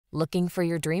Looking for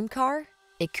your dream car?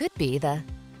 It could be the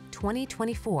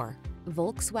 2024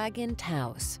 Volkswagen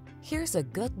Taos. Here's a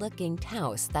good-looking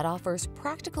Taos that offers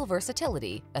practical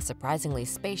versatility, a surprisingly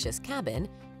spacious cabin,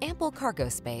 ample cargo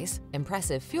space,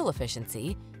 impressive fuel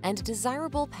efficiency, and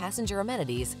desirable passenger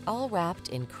amenities, all wrapped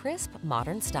in crisp,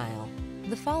 modern style.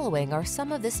 The following are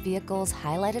some of this vehicle's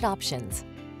highlighted options: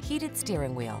 heated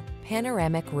steering wheel,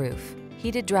 panoramic roof,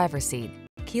 heated driver's seat,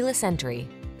 keyless entry,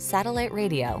 satellite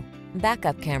radio,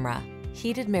 backup camera,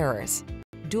 heated mirrors,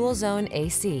 dual zone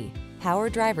AC, power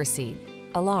driver's seat,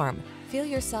 alarm. Feel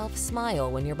yourself smile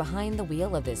when you're behind the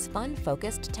wheel of this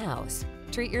fun-focused Taos.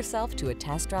 Treat yourself to a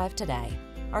test drive today.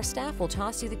 Our staff will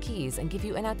toss you the keys and give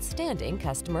you an outstanding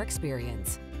customer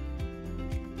experience.